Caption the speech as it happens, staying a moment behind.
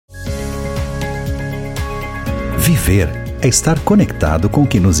Viver é estar conectado com o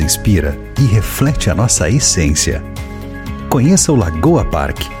que nos inspira e reflete a nossa essência. Conheça o Lagoa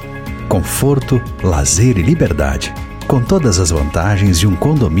Parque. Conforto, lazer e liberdade, com todas as vantagens de um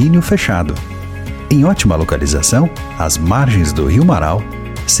condomínio fechado. Em ótima localização, às margens do Rio Marau,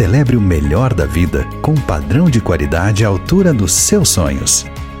 celebre o melhor da vida com um padrão de qualidade à altura dos seus sonhos.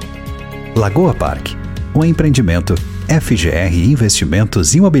 Lagoa Parque, um empreendimento FGR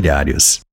Investimentos Imobiliários.